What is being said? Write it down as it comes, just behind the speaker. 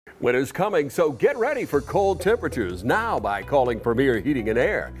Winter's coming, so get ready for cold temperatures now by calling Premier Heating and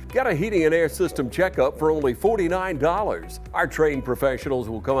Air. Get a heating and air system checkup for only $49. Our trained professionals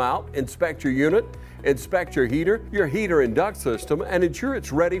will come out, inspect your unit, inspect your heater and duct system, and ensure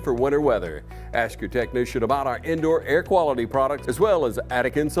it's ready for winter weather. Ask your technician about our indoor air quality products as well as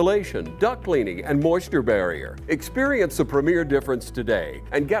attic insulation, duct cleaning, and moisture barrier. Experience the Premier difference today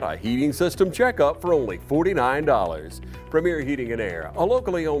and get a heating system checkup for only $49. Premier Heating and Air, a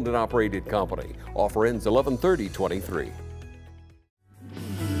locally owned and operated company. Offer ends 11/30/23.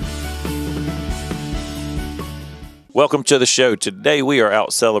 Welcome to the show. Today we are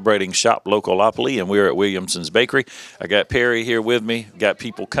out celebrating Shop Localopoly, and we're at Williamson's Bakery. I got Perry here with me. Got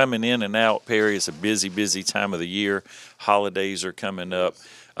people coming in and out. Perry, it's a busy, busy time of the year. Holidays are coming up.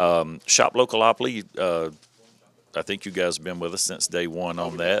 Shop Localopoly, I think you guys have been with us since day one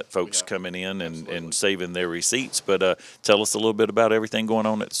on that. Folks coming in and saving their receipts. But tell us a little bit about everything going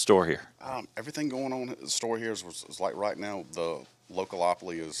on at the store here. Everything going on at the store here is like right now, the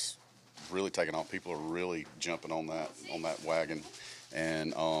Localopoly is really taking off. People are really jumping on that wagon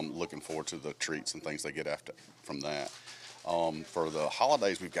and looking forward to the treats and things they get after from that. For the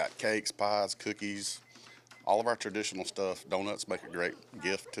holidays, we've got cakes, pies, cookies, all of our traditional stuff. Donuts make a great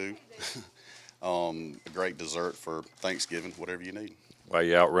gift too. A great dessert for Thanksgiving, whatever you need. While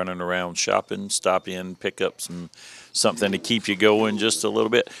you're out running around shopping, stop in, pick up something to keep you going just a little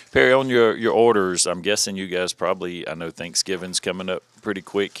bit. Perry, on your orders, I'm guessing you guys probably, I know Thanksgiving's coming up pretty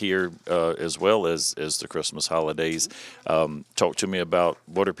quick here as well as the Christmas holidays. Talk to me about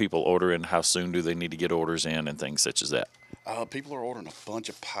what are people ordering, how soon do they need to get orders in, and things such as that. People are ordering a bunch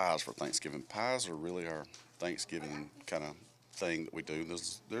of pies for Thanksgiving. Pies are really our Thanksgiving kind of thing that we do.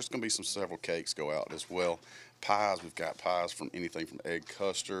 There's going to be several cakes go out as well. Pies, we've got pies from anything from egg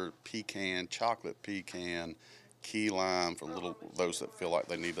custard, pecan, chocolate pecan, key lime for those that feel like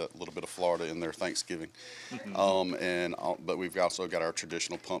they need a little bit of Florida in their Thanksgiving. But we've also got our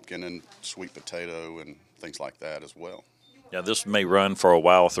traditional pumpkin and sweet potato and things like that as well. Yeah, this may run for a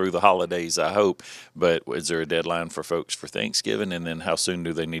while through the holidays, I hope, but is there a deadline for folks for Thanksgiving, and then how soon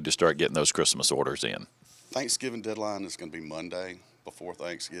do they need to start getting those Christmas orders in? Thanksgiving deadline is going to be Monday before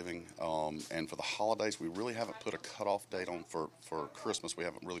Thanksgiving, and for the holidays, we really haven't put a cutoff date on for Christmas. We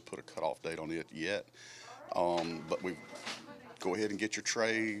haven't really put a cutoff date on it yet, but we go ahead and get your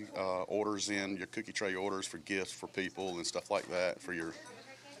tray orders in, your cookie tray orders for gifts for people and stuff like that for your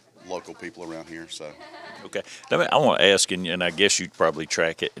local people around here. So, okay, I want to ask, and I guess you'd probably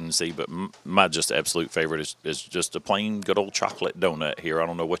track it and see, but my just absolute favorite is just a plain good old chocolate donut here. I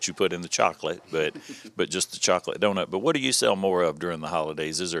don't know what you put in the chocolate, but just the chocolate donut. But what do you sell more of during the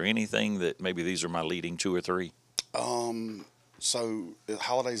holidays? Is there anything that maybe these are my leading two or three? So the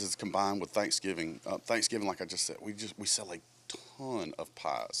holidays is combined with Thanksgiving. Thanksgiving, like I just said, we sell a ton of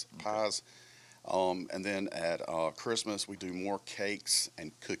pies. And then at Christmas, we do more cakes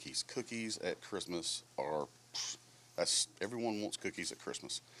and cookies. Cookies at Christmas everyone wants cookies at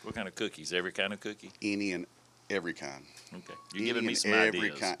Christmas. What kind of cookies? Every kind of cookie? Any and every kind. Okay. You're giving me some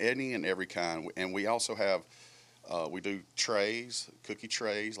ideas. Any and every kind. And we also have, we do trays, cookie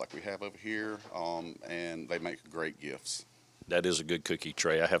trays like we have over here, and they make great gifts. That is a good cookie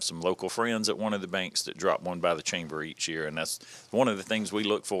tray. I have some local friends at one of the banks that drop one by the chamber each year, and that's one of the things we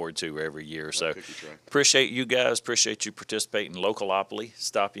look forward to every year. So appreciate you guys. Appreciate you participating in Localopoly.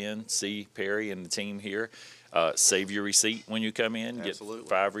 Stop in, see Perry and the team here. Save your receipt when you come in. Absolutely. Get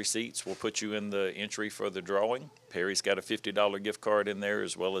 5 receipts. We'll put you in the entry for the drawing. Perry's got a $50 gift card in there,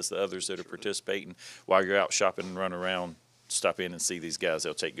 as well as the others that are participating. While you're out shopping and run around, stop in and see these guys.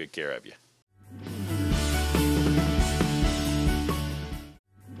 They'll take good care of you.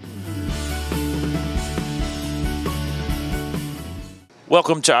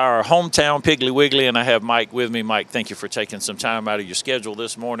 Welcome to our hometown Piggly Wiggly, and I have Mike with me. Mike, thank you for taking some time out of your schedule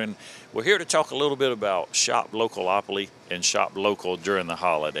this morning. We're here to talk a little bit about Shop Localopoly and Shop Local during the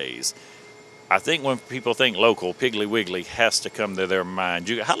holidays. I think when people think local, Piggly Wiggly has to come to their mind.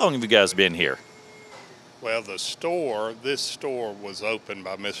 How long have you guys been here? Well, this store was opened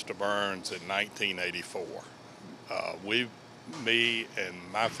by Mr. Burns in 1984. Me and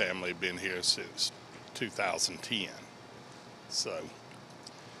my family have been here since 2010. So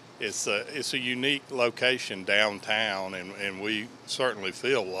it's a unique location downtown, and we certainly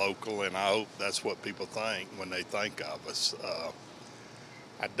feel local, and I hope that's what people think when they think of us.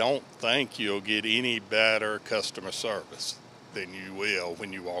 I don't think you'll get any better customer service than you will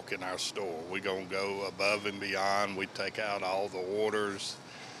when you walk in our store. We're going to go above and beyond. We take out all the orders.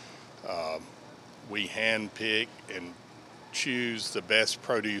 We hand pick and choose the best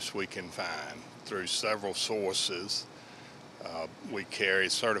produce we can find through several sources. We carry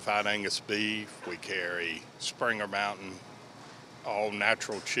certified Angus beef. We carry Springer Mountain, all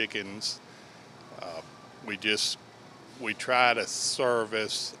natural chickens. We try to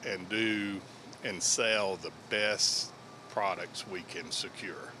service and do and sell the best products we can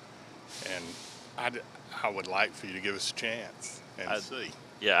secure. And I would like for you to give us a chance and see.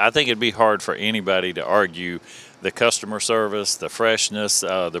 Yeah, I think it'd be hard for anybody to argue the customer service, the freshness,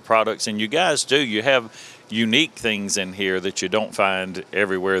 the products. And you guys do. You have unique things in here that you don't find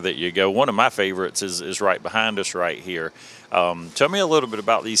everywhere that you go. One of my favorites is right behind us right here. Tell me a little bit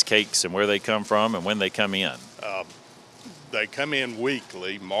about these cakes and where they come from and when they come in. They come in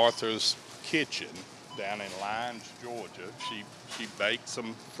weekly. Martha's Kitchen down in Lyons, Georgia. She bakes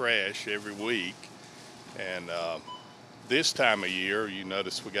them fresh every week. And this time of year, you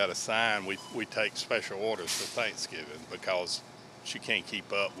notice we got a sign, we take special orders for Thanksgiving because she can't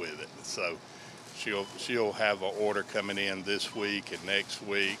keep up with it. So she'll have an order coming in this week and next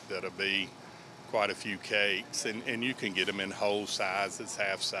week that'll be quite a few cakes. And you can get them in whole sizes,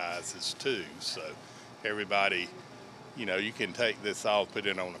 half sizes too. So everybody, you know, you can take this off, put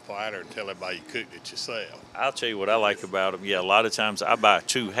it on a platter, and tell everybody you cooked it yourself. I'll tell you what I like about them. Yeah, a lot of times I buy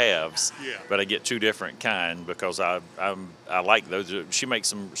two halves, but I get two different kind because I like those. She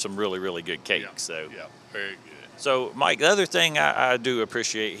makes some really, really good cakes. So yeah, very good. So, Mike, the other thing I do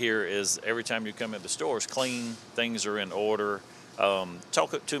appreciate here is every time you come in the store, it's clean, things are in order.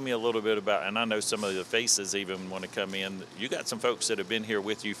 Talk to me a little bit about, and I know some of the faces even want to come in. You got some folks that have been here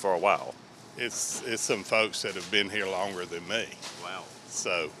with you for a while. It's some folks that have been here longer than me. Wow.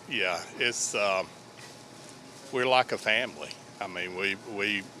 So yeah, it's we're like a family. I mean,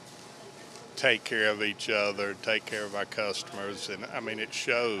 we take care of each other, take care of our customers, and I mean it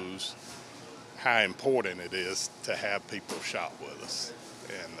shows how important it is to have people shop with us.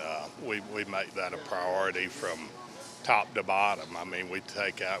 And we make that a priority from top to bottom. I mean, we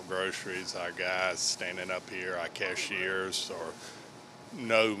take out groceries. Our guys standing up here, our cashiers, or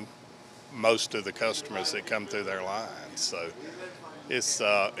know most of the customers that come through their lines. So it's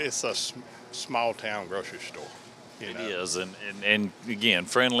a small town grocery store. It is, and again,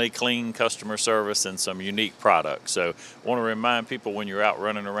 friendly, clean customer service and some unique products. So I want to remind people when you're out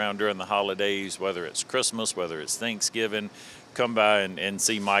running around during the holidays, whether it's Christmas, whether it's Thanksgiving, come by and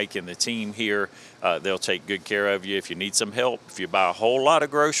see Mike and the team here. They'll take good care of you. If you need some help, if you buy a whole lot of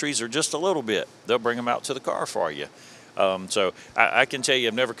groceries or just a little bit, they'll bring them out to the car for you. So I can tell you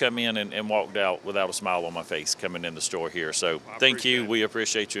I've never come in and walked out without a smile on my face coming in the store here. So thank you. We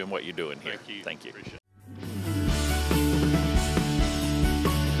appreciate you and what you're doing here. Thank you.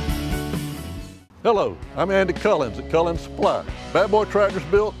 Hello, I'm Andy Cullins at Cullins Supply. Bad Boy tractors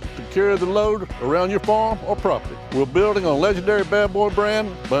built to carry the load around your farm or property. We're building on legendary Bad Boy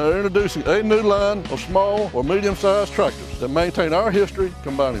brand by introducing a new line of small or medium-sized tractors that maintain our history,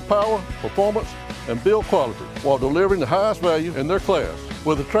 combining power, performance, and build quality while delivering the highest value in their class.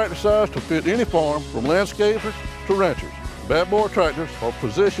 With a tractor size to fit any farm, from landscapers to ranchers, Bad Boy tractors are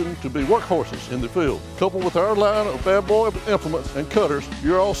positioned to be workhorses in the field. Coupled with our line of Bad Boy implements and cutters,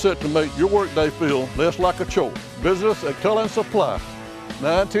 you're all set to make your workday feel less like a chore. Visit us at Cullins Supply,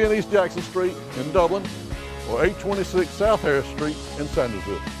 910 East Jackson Street in Dublin, or 826 South Harris Street in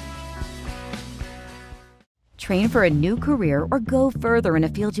Sandersville. Train for a new career or go further in a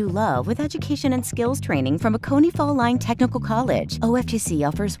field you love with education and skills training from Oconee Fall Line Technical College. OFTC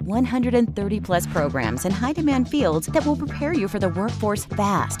offers 130-plus programs in high-demand fields that will prepare you for the workforce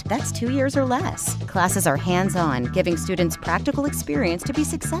fast. That's 2 years or less. Classes are hands-on, giving students practical experience to be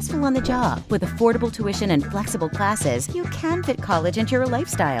successful on the job. With affordable tuition and flexible classes, you can fit college into your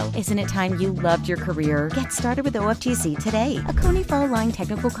lifestyle. Isn't it time you loved your career? Get started with OFTC today. Oconee Fall Line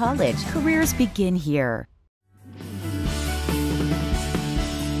Technical College. Careers begin here.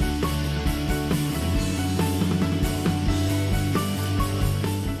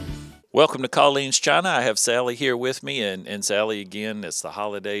 Welcome to Colleen's China. I have Sally here with me, and Sally, again, it's the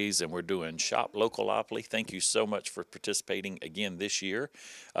holidays, and we're doing Shop Localopoly. Thank you so much for participating again this year.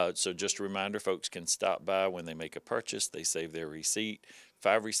 So just a reminder, folks can stop by when they make a purchase. They save their receipt,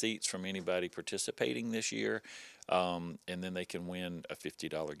 5 receipts from anybody participating this year, and then they can win a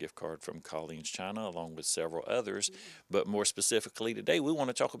 $50 gift card from Colleen's China, along with several others. But more specifically today, we want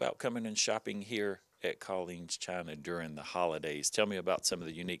to talk about coming and shopping here at Colleen's China during the holidays. Tell me about some of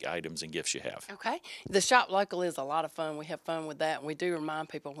the unique items and gifts you have. Okay. The Shop Local is a lot of fun. We have fun with that, and we do remind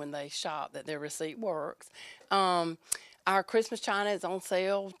people when they shop that their receipt works. Our Christmas China is on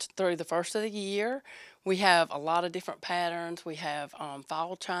sale through the first of the year. We have a lot of different patterns. We have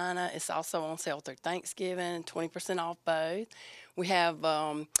fall china. It's also on sale through Thanksgiving, 20% off both. We have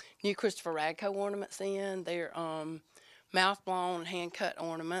new Christopher Radco ornaments in. They're mouth-blown hand-cut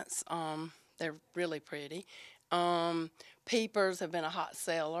ornaments. They're really pretty. Peepers have been a hot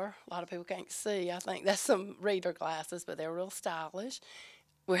seller. A lot of people can't see. I think that's some reader glasses, but they're real stylish.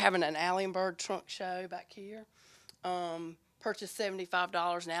 We're having an Alien Bird trunk show back here. Purchase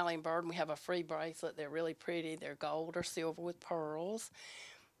 $75 an Alien Bird, and we have a free bracelet. They're really pretty. They're gold or silver with pearls.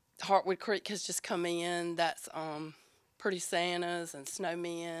 Heartwood Creek has just come in. That's pretty Santas and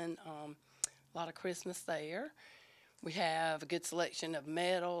snowmen. A lot of Christmas there. We have a good selection of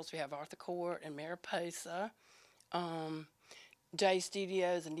metals. We have Arthur Court and Mariposa. J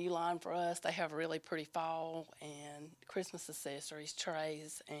Studios, a new line for us. They have really pretty fall and Christmas accessories,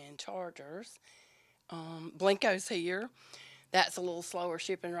 trays, and chargers. Blinko's here. That's a little slower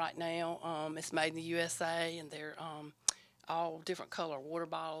shipping right now. It's made in the USA, and they're all different color water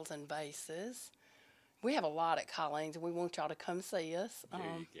bottles and vases. We have a lot at Colleen's, and we want y'all to come see us. There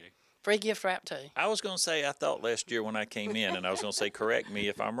you go. Free gift wrap too. I was going to say, I thought last year when I came in, and I was going to say, correct me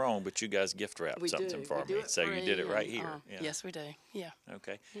if I'm wrong, but you guys gift wrapped something for me. So you did it right here. Yeah. Yes, we do. Yeah.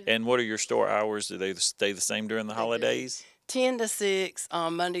 Okay. And what are your store hours? Do they stay the same during the holidays? 10 to 6,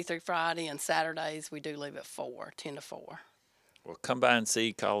 Monday through Friday, and Saturdays we do leave at 4, 10 to 4. Well, come by and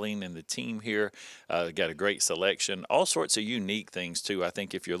see Colleen and the team here. Got a great selection, all sorts of unique things too. I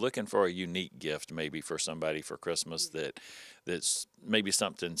think if you're looking for a unique gift, maybe for somebody for Christmas that's maybe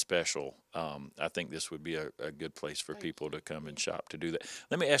something special, I think this would be a good place for people to come and shop to do that.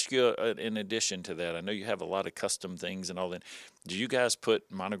 Let me ask you, in addition to that, I know you have a lot of custom things and all that. Do you guys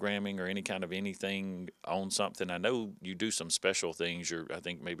put monogramming or any kind of anything on something? I know you do some special things. I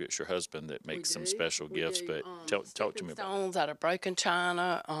think maybe it's your husband that makes some special gifts, but talk to me about stones out of broken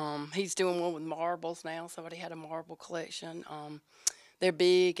china. He's doing one with marbles now. Somebody had a marble collection. They're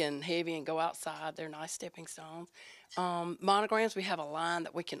big and heavy and go outside. They're nice stepping stones. Monograms, we have a line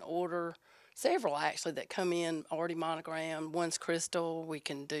that we can order, several actually, that come in already monogrammed. One's crystal. We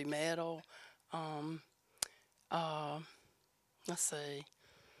can do metal. Let's see.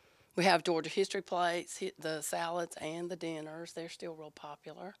 We have Georgia history plates, the salads, and the dinners. They're still real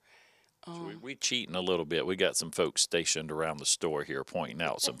popular. So we cheating a little bit. We got some folks stationed around the store here pointing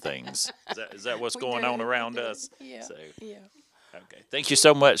out some things. Is that what's going on around us? Yeah. So, yeah. Okay. Thank you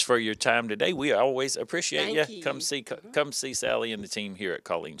so much for your time today. We always appreciate Thank you. you. Come see Sally and the team here at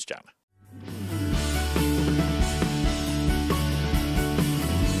Colleen's China.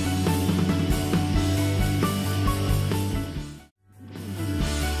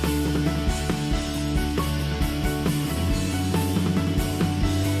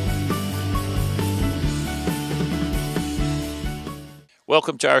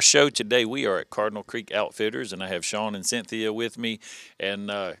 Welcome to our show today. We are at Cardinal Creek Outfitters, and I have Sean and Cynthia with me.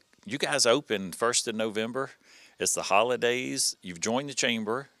 And you guys opened 1st of November. It's the holidays. You've joined the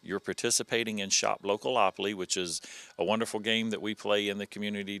chamber. You're participating in Shop Localopoly, which is a wonderful game that we play in the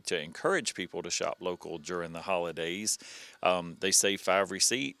community to encourage people to shop local during the holidays. They save 5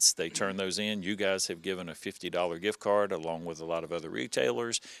 receipts. They turn those in. You guys have given a $50 gift card along with a lot of other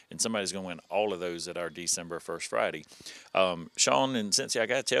retailers, and somebody's going to win all of those at our December 1st Friday. Sean and Cynthia, I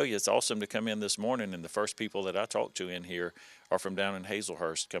got to tell you, it's awesome to come in this morning, and the first people that I talked to in here are from down in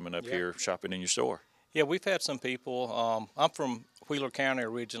Hazelhurst coming up here shopping in your store. Yeah, we've had some people. I'm from Wheeler County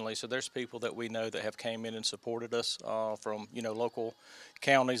originally, so there's people that we know that have came in and supported us from local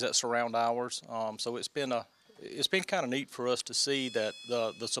counties that surround ours. So it's been kind of neat for us to see that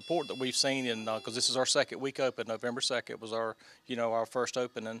the support that we've seen, and because this is our second week open. November 2nd was our our first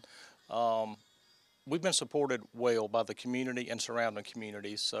opening. We've been supported well by the community and surrounding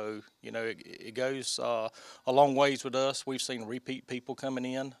communities, so it goes a long ways with us. We've seen repeat people coming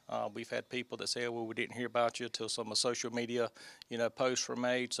in. We've had people that say, "Well, we didn't hear about you till some social media, posts were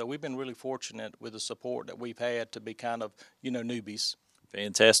made." So we've been really fortunate with the support that we've had to be kind of newbies.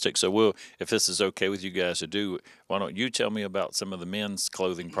 Fantastic. So if this is okay with you guys to do, why don't you tell me about some of the men's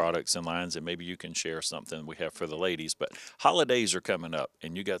clothing products and lines, and maybe you can share something we have for the ladies. But holidays are coming up,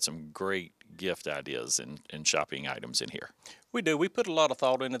 and you got some great gift ideas and shopping items in here. We do. We put a lot of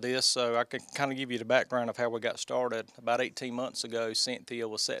thought into this, so I can kind of give you the background of how we got started. About 18 months ago, Cynthia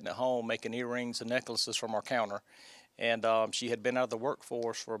was sitting at home making earrings and necklaces from our counter. And she had been out of the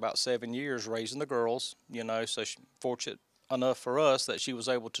workforce for about 7 years raising the girls, so she fortunate enough for us that she was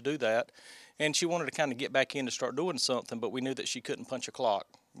able to do that, and she wanted to kind of get back in to start doing something, but we knew that she couldn't punch a clock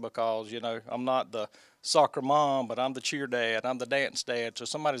because I'm not the soccer mom, but I'm the cheer dad, I'm the dance dad, so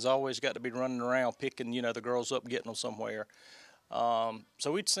somebody's always got to be running around picking the girls up, getting them somewhere. So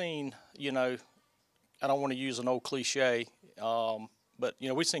we'd seen I don't want to use an old cliche, but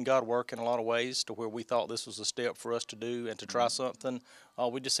we've seen God work in a lot of ways to where we thought this was a step for us to do and to try something.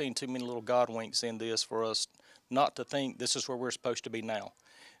 We just seen too many little God winks in this for us not to think this is where we're supposed to be now.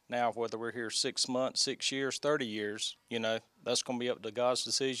 Now, whether we're here 6 months, 6 years, 30 years, you know, that's going to be up to God's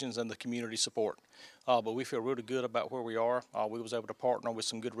decisions and the community support. But we feel really good about where we are. We was able to partner with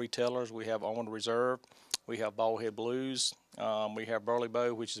some good retailers. We have On Reserve. We have Ballhead Blues. We have Burley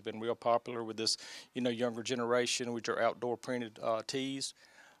Bow, which has been real popular with this, you know, younger generation, which are outdoor printed tees.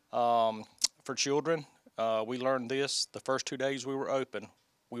 For children, we learned this the first 2 days we were open.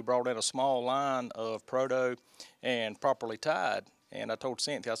 We brought in a small line of Proto and Properly Tied. And I told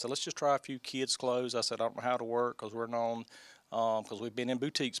Cynthia, I said, let's just try a few kids' clothes. I said, I don't know how to work because we're known, because we've been in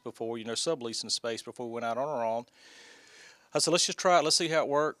boutiques before, you know, subleasing space before we went out on our own. I said, let's just try it. Let's see how it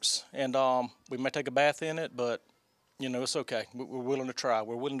works. And we may take a bath in it, but, you know, it's okay. We're willing to try.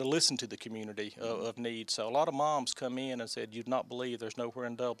 We're willing to listen to the community of need. So a lot of moms come in and said, you'd not believe there's nowhere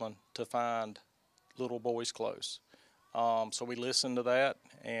in Dublin to find little boys' clothes. So we listened to that,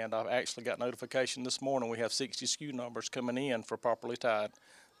 and I've actually got notification this morning. We have 60 SKU numbers coming in for Properly Tied.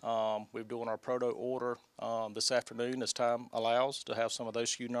 We're doing our proto order this afternoon as time allows to have some of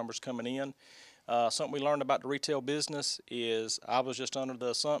those SKU numbers coming in. Something we learned about the retail business is I was just under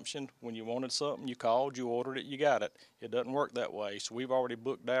the assumption when you wanted something, you called, you ordered it, you got it. It doesn't work that way. So we've already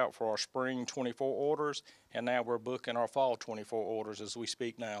booked out for our spring 24 orders, and now we're booking our fall 24 orders as we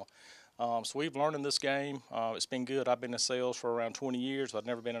speak now. So we've learned in this game. It's been good. I've been in sales for around 20 years. I've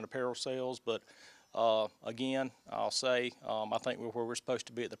never been in apparel sales, but again, I'll say I think we're where we're supposed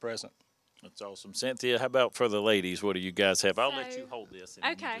to be at the present. That's awesome. Cynthia, how about for the ladies? What do you guys have? I'll let you hold this.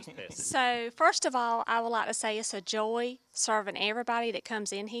 And okay. Just pass it. So first of all, I would like to say it's a joy serving everybody that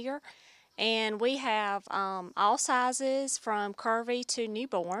comes in here. And we have all sizes from curvy to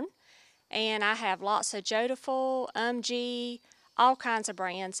newborn. And I have lots of Jodaful, UMG, all kinds of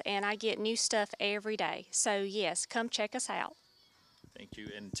brands, and I get new stuff every day. So yes, come check us out. Thank you.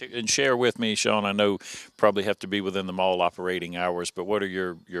 And share with me, Sean, I know probably have to be within the mall operating hours, but what are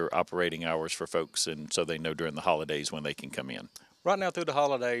your operating hours for folks, and so they know during the holidays when they can come in? Right now through the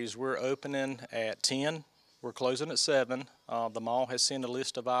holidays, we're opening at 10. We're closing at 7. The mall has sent a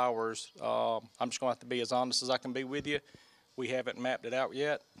list of hours. I'm just going to have to be as honest as I can be with you. We haven't mapped it out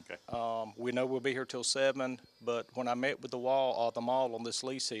yet. Okay. We know we'll be here till 7, but when I met with the mall on this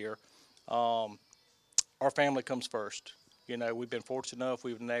lease here, our family comes first. You know, we've been fortunate enough,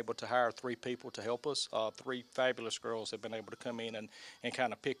 we've been able to hire 3 people to help us. 3 fabulous girls have been able to come in and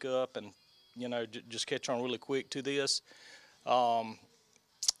kind of pick up and, you know, just catch on really quick to this.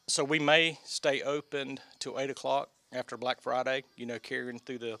 So we may stay open till 8 o'clock after Black Friday, you know, carrying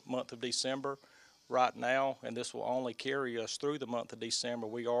through the month of December. Right now, and this will only carry us through the month of December,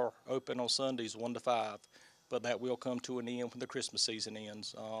 we are open on Sundays 1 to 5, but that will come to an end when the Christmas season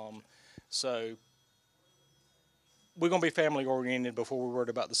ends. So we're going to be family oriented before we're worried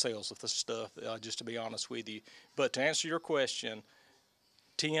about the sales of this stuff, just to be honest with you. But to answer your question,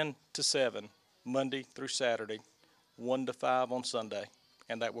 10 to 7, Monday through Saturday, 1 to 5 on Sunday,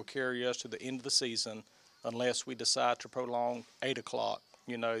 and that will carry us to the end of the season unless we decide to prolong 8 o'clock.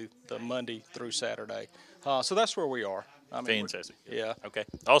 You know, the Monday through Saturday. So that's where we are. I mean, fantastic. Yeah. Okay.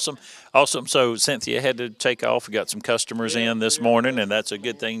 Awesome. Awesome. So Cynthia had to take off. We got some customers in this morning, and that's a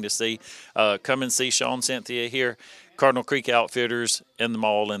good thing to see. Come and see Sean, Cynthia here, Cardinal Creek Outfitters in the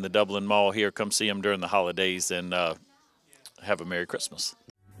mall, in the Dublin Mall here. Come see them during the holidays, and have a Merry Christmas.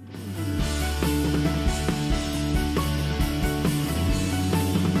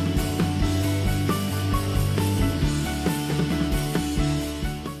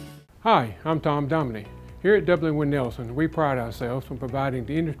 Hi, I'm Tom Dominy. Here at Dublin Wind Nelson, we pride ourselves on providing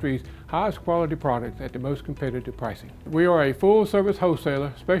the industry's highest quality products at the most competitive pricing. We are a full-service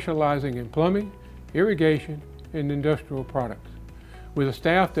wholesaler specializing in plumbing, irrigation, and industrial products. With a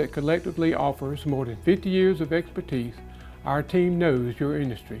staff that collectively offers more than 50 years of expertise, our team knows your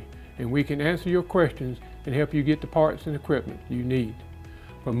industry, and we can answer your questions and help you get the parts and equipment you need.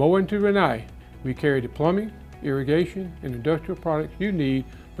 From mowing to Renee, we carry the plumbing, irrigation, and industrial products you need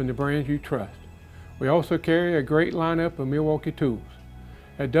from the brands you trust. We also carry a great lineup of Milwaukee tools.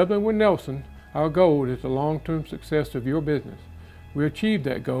 At Dublin Wind Nelson, our goal is the long-term success of your business. We achieve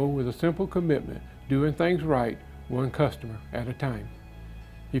that goal with a simple commitment, doing things right, one customer at a time.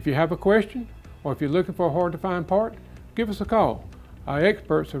 If you have a question, or if you're looking for a hard-to-find part, give us a call. Our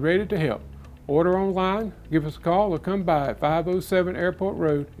experts are ready to help. Order online, give us a call, or come by at 507 Airport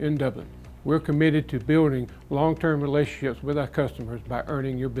Road in Dublin. We're committed to building long-term relationships with our customers by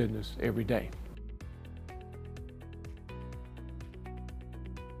earning your business every day.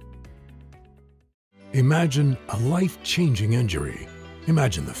 Imagine a life-changing injury.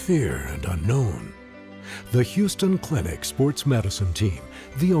 Imagine the fear and unknown. The Houston Clinic Sports Medicine Team,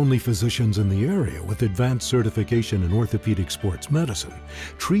 the only physicians in the area with advanced certification in orthopedic sports medicine,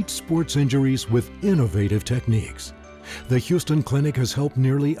 treats sports injuries with innovative techniques. The Houston Clinic has helped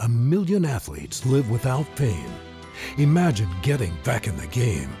nearly 1 million athletes live without pain. Imagine getting back in the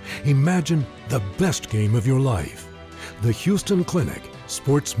game. Imagine the best game of your life. The Houston Clinic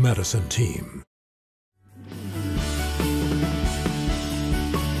Sports Medicine Team.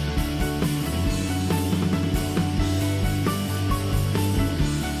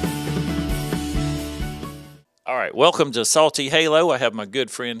 All right, welcome to Salty Halo. I have my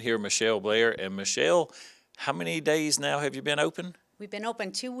good friend here, Michelle Blair. And Michelle, how many days now have you been open? We've been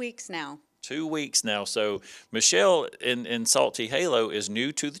open 2 weeks now. 2 weeks now. So Michelle in Salty Halo is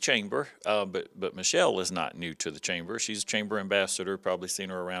new to the chamber, but Michelle is not new to the chamber. She's a chamber ambassador, probably seen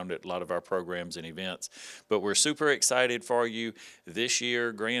her around at a lot of our programs and events. But we're super excited for you this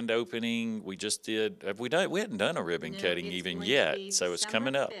year, grand opening. We just did, we hadn't done a ribbon cutting even yet, so it's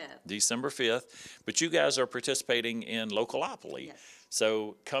coming up December 5th. But you guys are participating in Localopoly. Yes.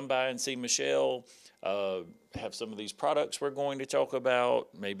 So come by and see Michelle. Have some of these products we're going to talk about,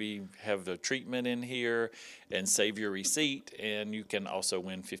 maybe have a treatment in here and save your receipt, and you can also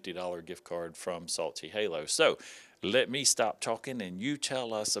win $50 gift card from Salty Halo. So let me stop talking and you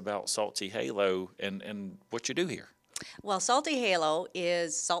tell us about Salty Halo and what you do here. Well, Salty Halo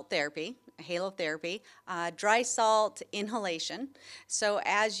is salt therapy, halotherapy, dry salt inhalation. So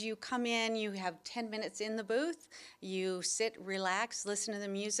as you come in, you have 10 minutes in the booth. You sit, relax, listen to the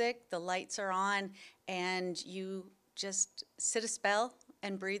music. The lights are on, and you just sit a spell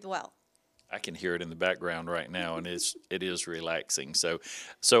and breathe well. I can hear it in the background right now, and it is relaxing. So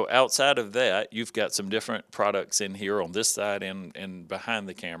outside of that, you've got some different products in here on this side and behind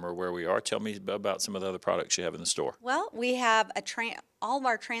the camera where we are. Tell me about some of the other products you have in the store. Well, we have all of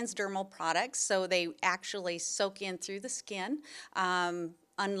our transdermal products, so they actually soak in through the skin.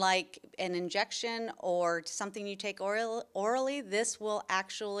 Unlike an injection or something you take orally, this will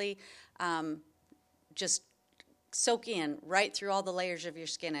actually just soak in right through all the layers of your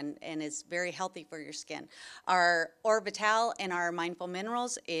skin and is very healthy for your skin. Our Orbital and our Mindful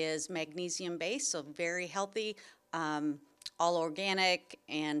Minerals is magnesium based, so very healthy, all organic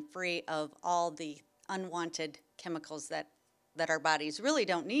and free of all the unwanted chemicals that our bodies really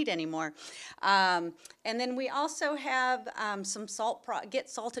don't need anymore. And then we also have some get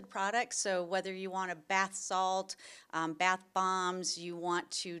salted products, so whether you want a bath salt, bath bombs, you want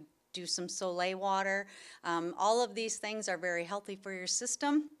to do some Soleil water. All of these things are very healthy for your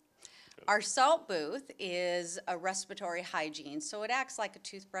system. Our salt booth is a respiratory hygiene, so it acts like a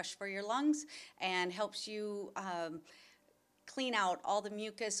toothbrush for your lungs and helps you clean out all the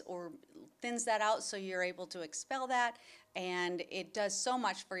mucus or thins that out so you're able to expel that. And it does so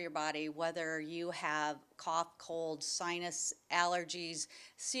much for your body, whether you have cough, cold, sinus, allergies,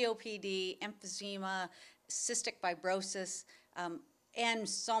 COPD, emphysema, cystic fibrosis, and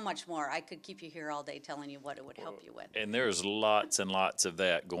so much more. I could keep you here all day telling you what it would help you with. And there's lots and lots of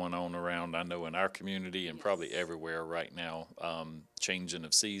that going on around, I know, in our community and probably everywhere right now, changing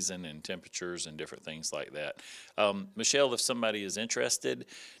of season and temperatures and different things like that. Michelle, if somebody is interested,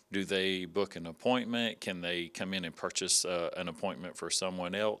 do they book an appointment? Can they come in and purchase an appointment for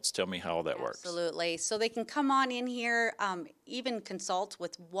someone else? Tell me how that works. Absolutely. So they can come on in here, even consult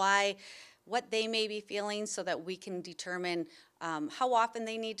with what they may be feeling so that we can determine how often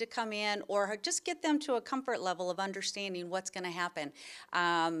they need to come in, or just get them to a comfort level of understanding what's going to happen.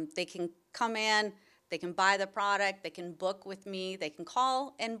 They can come in, they can buy the product, they can book with me, they can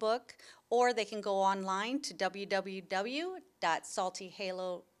call and book, or they can go online to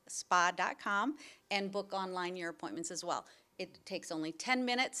www.saltyhalospa.com and book online your appointments as well. It takes only 10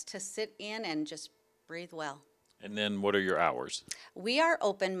 minutes to sit in and just breathe well. And then what are your hours? We are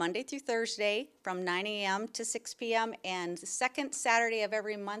open Monday through Thursday from 9 a.m. to 6 p.m. and the second Saturday of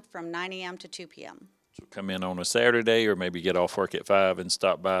every month from 9 a.m. to 2 p.m. So come in on a Saturday or maybe get off work at 5 and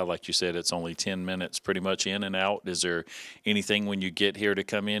stop by. Like you said, it's only 10 minutes pretty much in and out. Is there anything when you get here to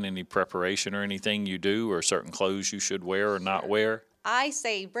come in, any preparation or anything you do, or certain clothes you should wear or not wear? I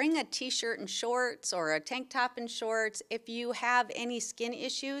say bring a t-shirt and shorts or a tank top and shorts. If you have any skin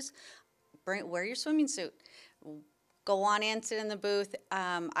issues, wear your swimming suit. Go on in, sit in the booth.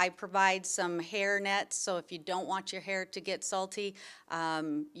 I provide some hair nets, so if you don't want your hair to get salty,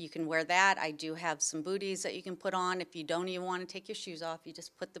 you can wear that. I do have some booties that you can put on. If you don't even want to take your shoes off, you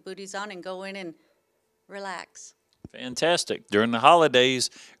just put the booties on and go in and relax. Fantastic. During the holidays,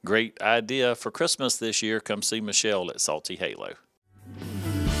 great idea for Christmas this year. Come see Michelle at Salty Halo.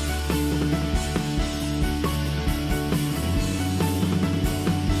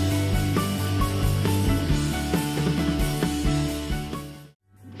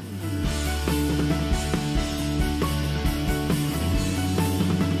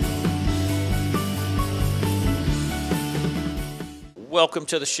 Welcome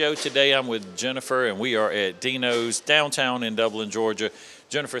to the show today. I'm with Jennifer, and we are at Dino's downtown in Dublin, Georgia.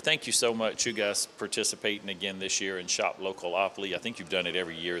 Jennifer, thank you so much. You guys participating again this year in Shop Localopoly. I think you've done it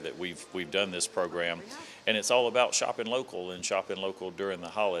every year that we've done this program, and it's all about shopping local and shopping local during the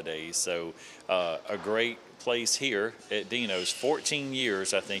holidays. So a great place here at Dino's. 14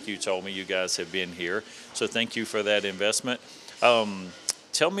 years, I think you told me you guys have been here. So thank you for that investment.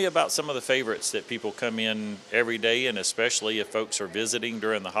 Tell me about some of the favorites that people come in every day, and especially if folks are visiting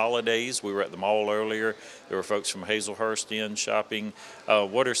during the holidays. We were at the mall earlier. There were folks from Hazelhurst in shopping.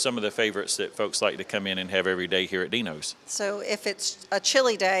 What are some of the favorites that folks like to come in and have every day here at Dino's? So if it's a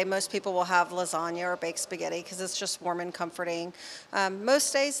chilly day, most people will have lasagna or baked spaghetti because it's just warm and comforting.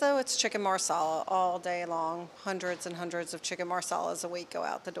 Most days, though, it's chicken marsala all day long. Hundreds and hundreds of chicken marsalas a week go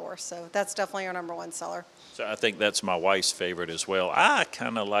out the door. So that's definitely our #1 seller. So I think that's my wife's favorite as well. I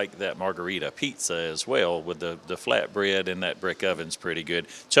kind of like that margarita pizza as well with the flatbread, and that brick oven's pretty good.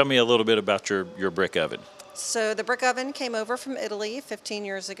 Tell me a little bit about your brick oven. So the brick oven came over from Italy 15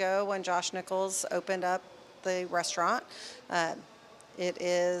 years ago when Josh Nichols opened up the restaurant. It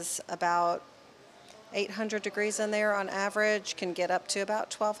is about 800 degrees in there on average, can get up to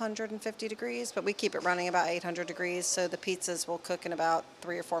about 1,250 degrees, but we keep it running about 800 degrees, so the pizzas will cook in about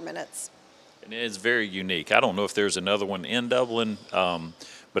 3 or 4 minutes. And it's very unique. I don't know if there's another one in Dublin,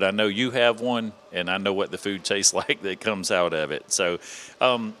 but I know you have one, and I know what the food tastes like that comes out of it. So,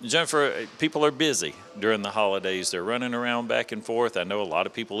 Jennifer, people are busy during the holidays. They're running around back and forth. I know a lot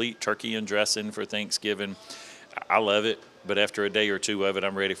of people eat turkey and dressing for Thanksgiving. I love it, but after a day or two of it,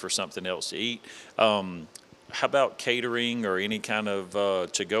 I'm ready for something else to eat. How about catering or any kind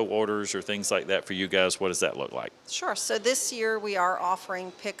of to-go orders or things like that for you guys? What does that look like? Sure. So this year we are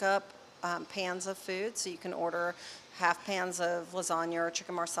offering pickup pans of food, so you can order half pans of lasagna or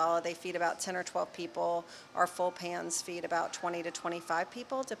chicken marsala. They feed about 10 or 12 people. Our full pans feed about 20 to 25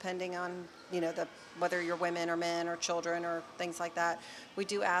 people, depending on whether you're women or men or children or things like that. We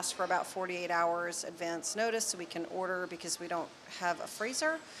do ask for about 48 hours advance notice so we can order, because we don't have a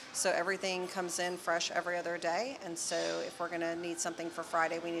freezer, so everything comes in fresh every other day. And so if we're going to need something for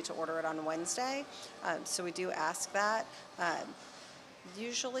Friday, we need to order it on Wednesday. So we do ask that.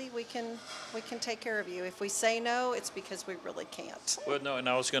 Usually we can take care of you. If we say no, it's because we really can't. Well, no, and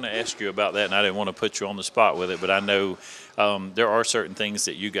I was going to ask you about that, and I didn't want to put you on the spot with it, but I know there are certain things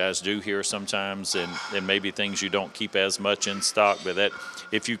that you guys do here sometimes, and maybe things you don't keep as much in stock, but that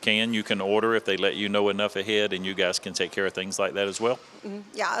if you can order if they let you know enough ahead, and you guys can take care of things like that as well? Mm-hmm.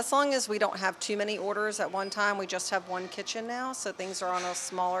 Yeah, as long as we don't have too many orders at one time. We just have one kitchen now, so things are on a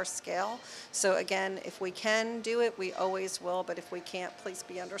smaller scale. So again, if we can do it, we always will, but if we can't, please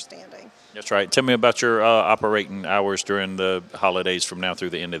be understanding. That's right. Tell me about your operating hours during the holidays from now through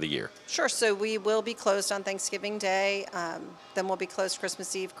the end of the year. Sure. So we will be closed on Thanksgiving Day. Then we'll be closed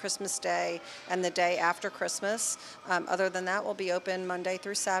Christmas Eve, Christmas Day, and the day after Christmas. Other than that, we'll be open Monday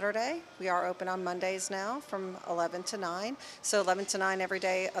through Saturday. We are open on Mondays now from 11 to 9. So 11 to 9 every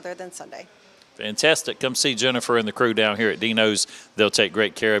day other than Sunday. Fantastic. Come see Jennifer and the crew down here at Dino's. They'll take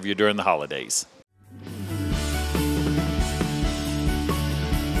great care of you during the holidays.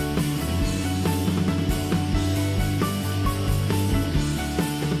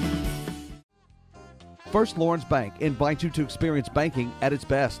 First Lawrence Bank invites you to experience banking at its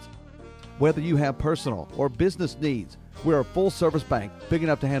best. Whether you have personal or business needs, we're a full-service bank big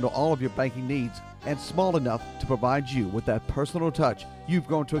enough to handle all of your banking needs and small enough to provide you with that personal touch you've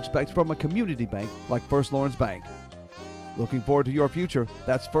grown to expect from a community bank like First Lawrence Bank. Looking forward to your future?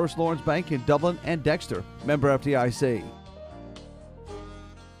 That's First Lawrence Bank in Dublin and Dexter, member FDIC.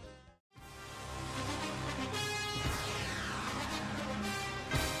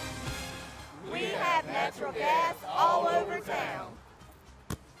 We have natural gas all over town.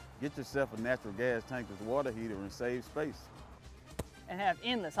 Get yourself a natural gas tankless water heater and save space. And have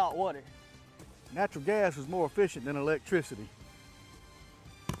endless hot water. Natural gas is more efficient than electricity.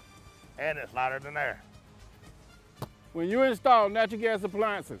 And it's lighter than air. When you install natural gas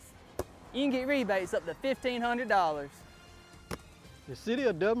appliances, you can get rebates up to $1,500. The City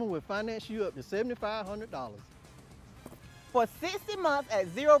of Dublin will finance you up to $7,500. For 60 months at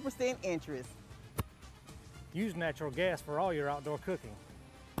 0% interest. Use natural gas for all your outdoor cooking.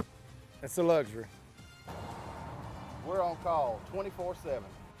 It's a luxury. We're on call 24/7.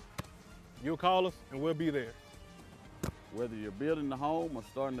 You'll call us and we'll be there. Whether you're building a home or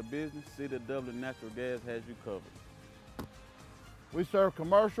starting a business, City of Dublin Natural Gas has you covered. We serve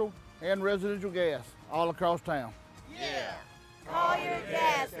commercial and residential gas all across town. Yeah. Call your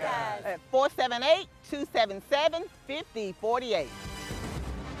gas guys at 478-277-5048.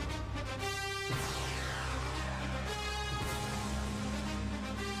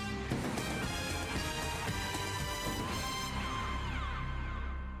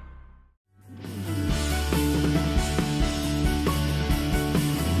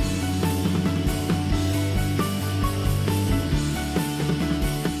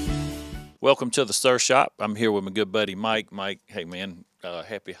 Welcome to the Sir Shop. I'm here with my good buddy Mike. Mike, hey man,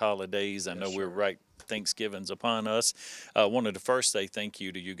 happy holidays. I know we're right, Thanksgiving's upon us. Wanted to first say thank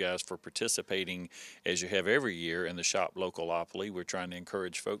you to you guys for participating, as you have every year, in the Shop Localopoly. We're trying to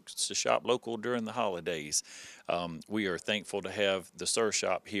encourage folks to shop local during the holidays. We are thankful to have the Sir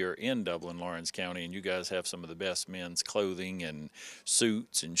Shop here in Dublin, Lawrence County, and you guys have some of the best men's clothing and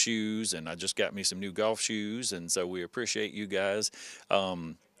suits and shoes, and I just got me some new golf shoes, and so we appreciate you guys.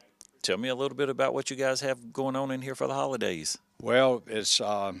 Tell me a little bit about what you guys have going on in here for the holidays. Well, it's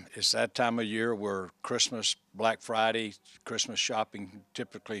that time of year where Christmas, Black Friday, Christmas shopping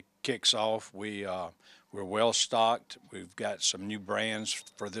typically kicks off. We're well stocked. We've got some new brands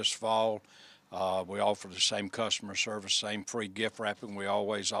for this fall. We offer the same customer service, same free gift wrapping we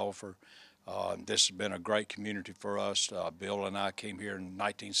always offer. This has been a great community for us. Bill and I came here in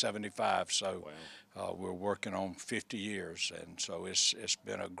 1975, so we're working on 50 years, and so it's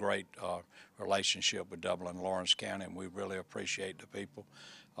been a great relationship with Dublin and Lawrence County, and we really appreciate the people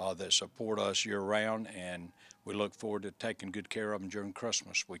that support us year-round, and we look forward to taking good care of them during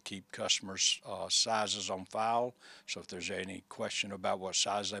Christmas. We keep customers' sizes on file, so if there's any question about what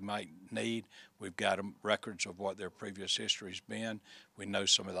size they might need, we've got them records of what their previous history's been. We know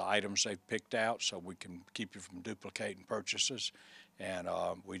some of the items they've picked out, so we can keep you from duplicating purchases. And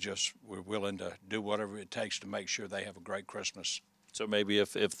we're willing to do whatever it takes to make sure they have a great Christmas. So maybe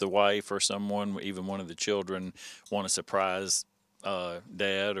if the wife or someone, even one of the children, want to surprise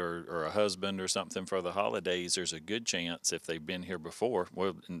dad or a husband or something for the holidays, there's a good chance if they've been here before,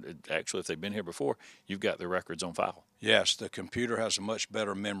 well, actually if they've been here before, you've got their records on file. Yes, the computer has a much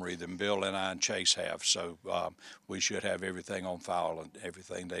better memory than Bill and I and Chase have, so we should have everything on file and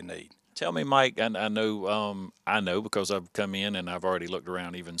everything they need. Tell me, Mike, I know because I've come in and I've already looked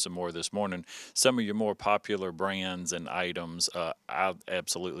around even some more this morning, some of your more popular brands and items. I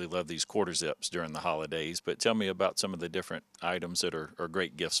absolutely love these quarter zips during the holidays, but tell me about some of the different items that are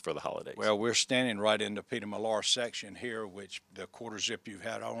great gifts for the holidays. Well, we're standing right in the Peter Millar section here, which the quarter zip you've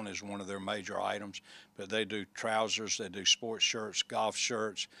had on is one of their major items, but they do trousers, they do sports shirts, golf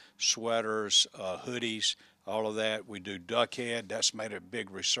shirts, sweaters, hoodies, all of that. We do duck head. That's made a big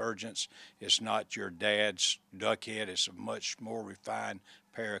resurgence. It's not your dad's duck head. It's a much more refined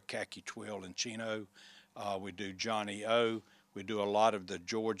pair of khaki twill and chino. We do Johnny O. We do a lot of the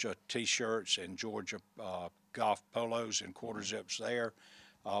Georgia T-shirts and Georgia golf polos and quarter zips there.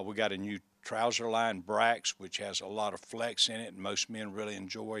 We got a new trouser line, Brax, which has a lot of flex in it, and most men really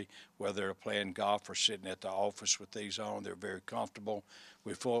enjoy whether they're playing golf or sitting at the office with these on. They're very comfortable.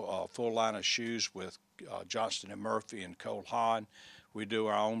 We full line of shoes with Johnston & Murphy and Cole Haan. We do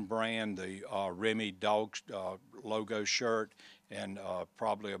our own brand, the Remy Dog logo shirt, and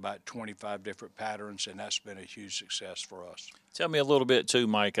probably about 25 different patterns, and that's been a huge success for us. Tell me a little bit too,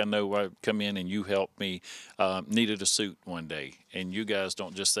 Mike. I know I come in and you helped me, needed a suit one day, and you guys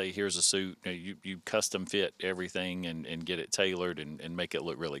don't just say, here's a suit. You custom fit everything and get it tailored and make it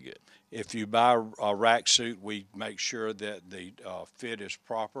look really good. If you buy a rack suit, we make sure that the fit is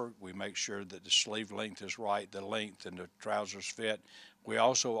proper. We make sure that the sleeve length is right, the length and the trousers fit. We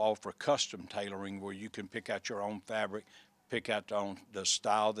also offer custom tailoring where you can pick out your own fabric, pick out the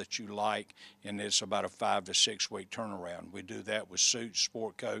style that you like, and it's about a 5 to 6 week turnaround. We do that with suits,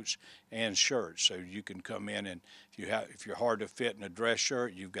 sport coats, and shirts. So you can come in, and if you're hard to fit in a dress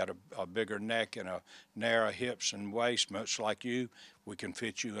shirt, you've got a bigger neck and a narrow hips and waist, much like you, we can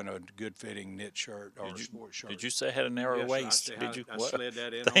fit you in a good-fitting knit shirt or a sport shirt. Did you say I had a narrow Yes, waist? I slid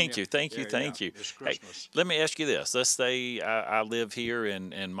that in. Thank you. It's Christmas. Hey, let me ask you this. Let's say I live here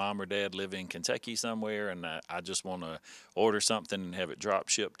and mom or dad live in Kentucky somewhere, and I just want to order something and have it drop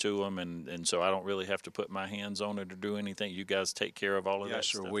shipped to them, and so I don't really have to put my hands on it or do anything. You guys take care of all of that Yes,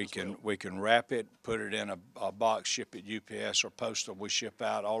 stuff? sir. We can wrap it, put it in a box, ship it UPS or postal. We ship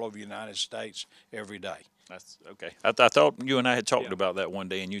out all over the United States every day. That's okay. I thought you and I had talked about that one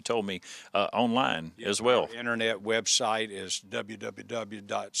day, and you told me online as well. Our internet website is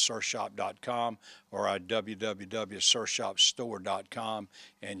www.sirshop.com or our www.sirshopstore.com,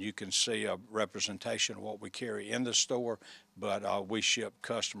 and you can see a representation of what we carry in the store, but we ship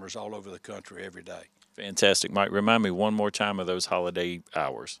customers all over the country every day. Fantastic, Mike. Remind me one more time of those holiday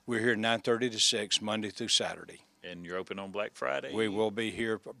hours. We're here 9:30 to 6, Monday through Saturday. And you're open on Black Friday? We will be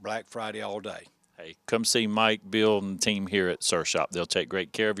here Black Friday all day. Hey, come see Mike, Bill, and the team here at Sir Shop. They'll take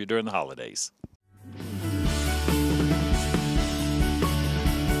great care of you during the holidays.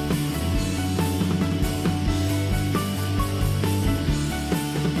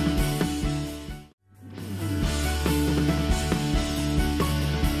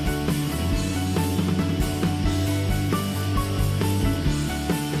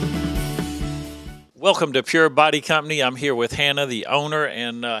 Welcome to Pure Body Company. I'm here with Hannah, the owner,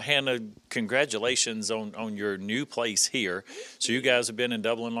 and Hannah, congratulations on your new place here. So you guys have been in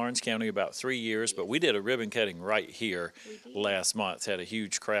Dublin, Lawrence County about 3 years, but we did a ribbon cutting right here last month. Had a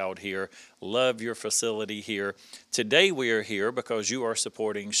huge crowd here. Love your facility here. Today we are here because you are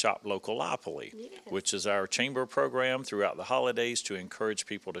supporting Shop Localopoly, which is our chamber program throughout the holidays to encourage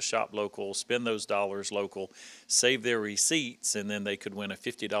people to shop local, spend those dollars local, save their receipts, and then they could win a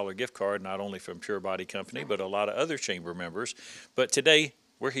 $50 gift card, not only from Pure Body Company, but a lot of other chamber members. But today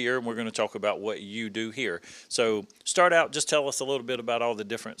we're here and we're going to talk about what you do here. So start out, just tell us a little bit about all the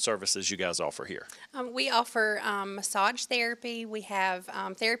different services you guys offer here. We offer massage therapy. We have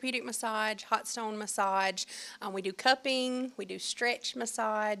therapeutic massage, hot stone massage. We do cupping. We do stretch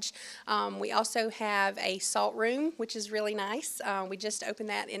massage. We also have a salt room, which is really nice. We just opened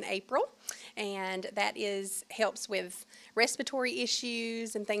that in April, and that helps with respiratory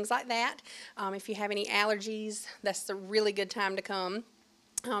issues and things like that. If you have any allergies, that's a really good time to come.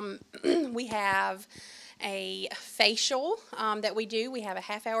 We have a facial that we do. We have a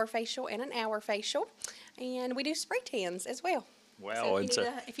half-hour facial and an hour facial, and we do spray tans as well. Wow. So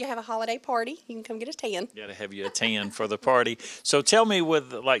if you have a holiday party, you can come get a tan. Got to have you a tan for the party. So tell me,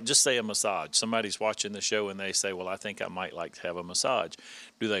 with like, just say a massage. Somebody's watching the show and they say, well, I think I might like to have a massage.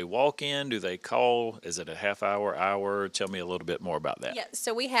 Do they walk in? Do they call? Is it a half hour, hour? Tell me a little bit more about that. Yeah,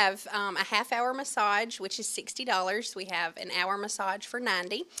 so we have a half-hour massage, which is $60. We have an hour massage for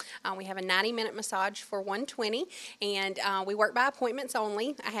 $90. We have a 90-minute massage for $120, and we work by appointments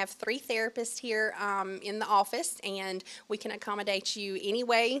only. I have 3 therapists here in the office, and we can accommodate you any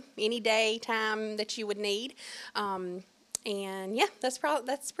way, any day, time that you would need. And yeah, that's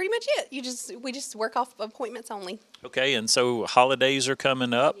pretty much it. We just work off appointments only. Okay, and so holidays are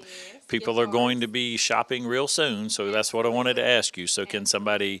coming up. Yes, people are going to be shopping real soon, so that's what I wanted to ask you. So can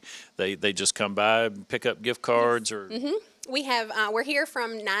somebody, they just come by and pick up gift cards or? Mm-hmm. We have, we're here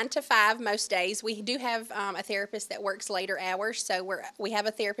from 9 to 5 most days. We do have a therapist that works later hours, so we have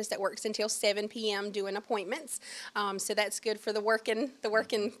a therapist that works until 7 p.m. doing appointments. So that's good for the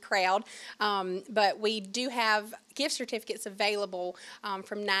working crowd. But we do have gift certificates available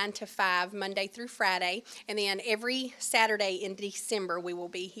from 9 to 5, Monday through Friday. And then every Saturday in December, we will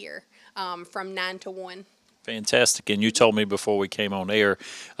be here from 9 to 1. Fantastic. And you told me before we came on air,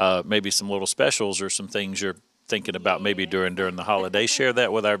 maybe some little specials or some things you're thinking about maybe during the holidays. Share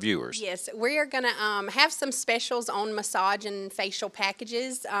that with our viewers. Yes, we are going to have some specials on massage and facial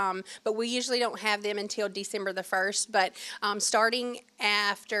packages, but we usually don't have them until December the 1st. But starting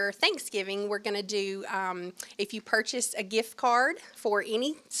after Thanksgiving, we're going to do, if you purchase a gift card for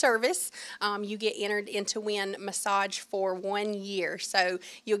any service, you get entered into win massage for 1 year. So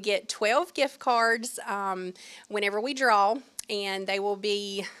you'll get 12 gift cards whenever we draw, and they will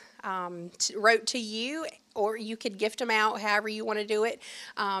be wrote to you, or you could gift them out however you want to do it,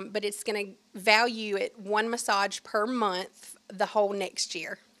 but it's going to value it 1 massage per month the whole next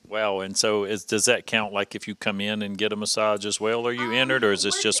year. Wow, and so does that count like if you come in and get a massage as well? Are you entered, or is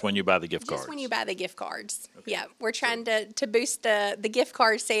this just when you buy the gift cards? Just when you buy the gift cards. Okay. Yeah, we're trying to boost the gift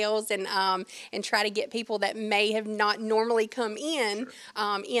card sales and try to get people that may have not normally come in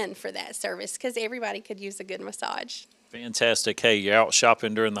in for that service, because everybody could use a good massage. Fantastic. Hey, you're out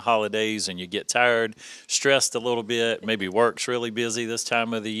shopping during the holidays and you get tired, stressed a little bit, maybe work's really busy this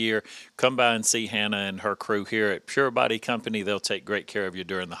time of the year. Come by and see Hannah and her crew here at Pure Body Company. They'll take great care of you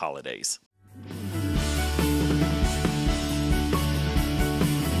during the holidays.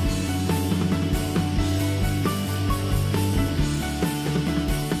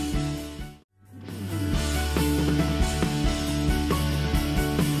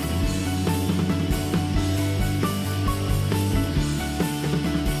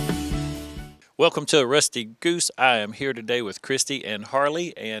 Welcome to Rusty Goose. I am here today with Christy and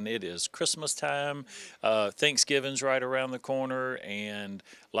Harley, and it is Christmas time. Thanksgiving's right around the corner, and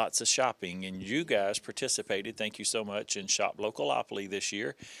lots of shopping. And you guys participated, thank you so much, in Shop Localopoly this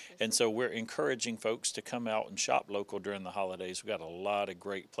year. And so we're encouraging folks to come out and shop local during the holidays. We've got a lot of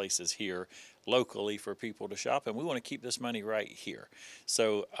great places here locally for people to shop, and we want to keep this money right here.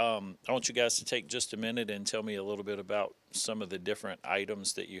 So I want you guys to take just a minute and tell me a little bit about some of the different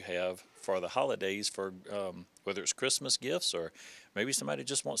items that you have for the holidays, for whether it's Christmas gifts, or maybe somebody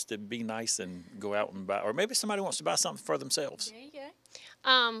just wants to be nice and go out and buy, or maybe somebody wants to buy something for themselves. There you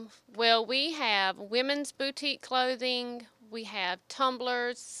go. Well, we have women's boutique clothing. We have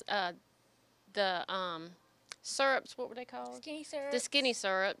tumblers, the syrups, what were they called? Skinny syrups. The skinny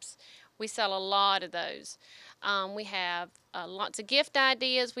syrups. We sell a lot of those. We have lots of gift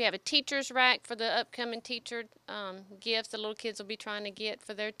ideas. We have a teacher's rack for the upcoming teacher gifts the little kids will be trying to get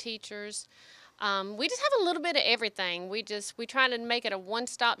for their teachers. We just have a little bit of everything. We try to make it a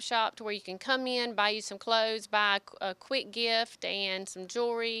one-stop shop to where you can come in, buy you some clothes, buy a quick gift and some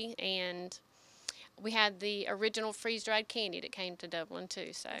jewelry, and we had the original freeze-dried candy that came to Dublin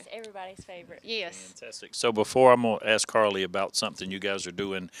too. So it's everybody's favorite. Yes. Fantastic. So before I'm going to ask Carly about something you guys are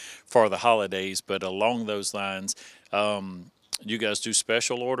doing for the holidays, but along those lines, you guys do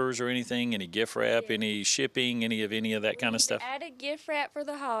special orders or anything? Any gift wrap, any shipping, any of that kind of stuff? Add a gift wrap for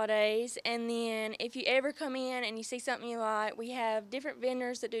the holidays, and then if you ever come in and you see something you like, we have different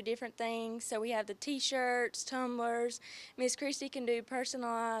vendors that do different things. So we have the T-shirts, tumblers. Miss Christie can do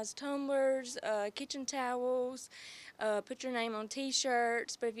personalized tumblers, kitchen towels. Put your name on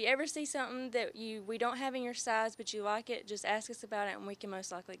T-shirts. But if you ever see something that we don't have in your size but you like it, just ask us about it and we can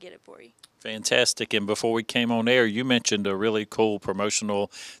most likely get it for you. Fantastic. And before we came on air, you mentioned a really cool promotional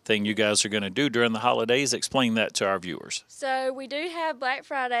thing you guys are going to do during the holidays. Explain that to our viewers. So we do have Black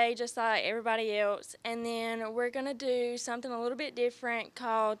Friday just like everybody else, and then we're going to do something a little bit different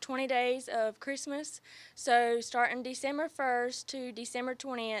called 20 Days of Christmas. So starting December 1st to December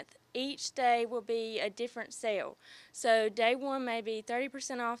 20th, each day will be a different sale. So day 1 may be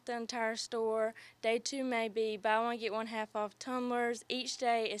 30% off the entire store. Day 2 may be buy one, get one half off tumblers. Each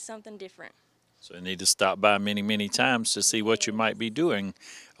day is something different. So you need to stop by many, many times to see what you might be doing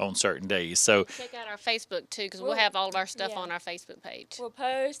on certain days. So check out our Facebook too, because we'll have all of our stuff on our Facebook page. We'll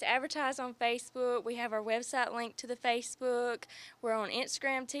post, advertise on Facebook. We have our website linked to the Facebook. We're on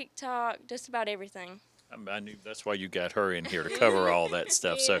Instagram, TikTok, just about everything. I knew that's why you got her in here to cover all that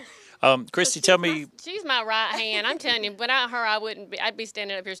stuff. So, Christy, tell me. She's my right hand. I'm telling you, without her, I'd be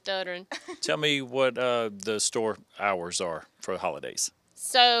standing up here stuttering. Tell me what the store hours are for the holidays.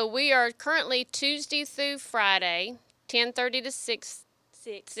 So we are currently Tuesday through Friday, 10:30 to 6.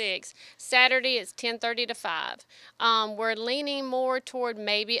 Saturday it's 10:30 to 5. We're leaning more toward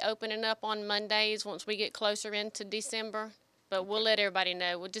maybe opening up on Mondays once we get closer into December, but we'll let everybody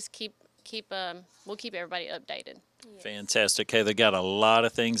know. We'll just we'll keep everybody updated. Yes. Fantastic. Hey, they got a lot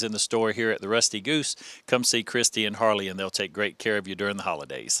of things in the store here at the Rusty Goose. Come see Christy and Harley, and they'll take great care of you during the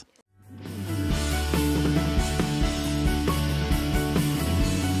holidays.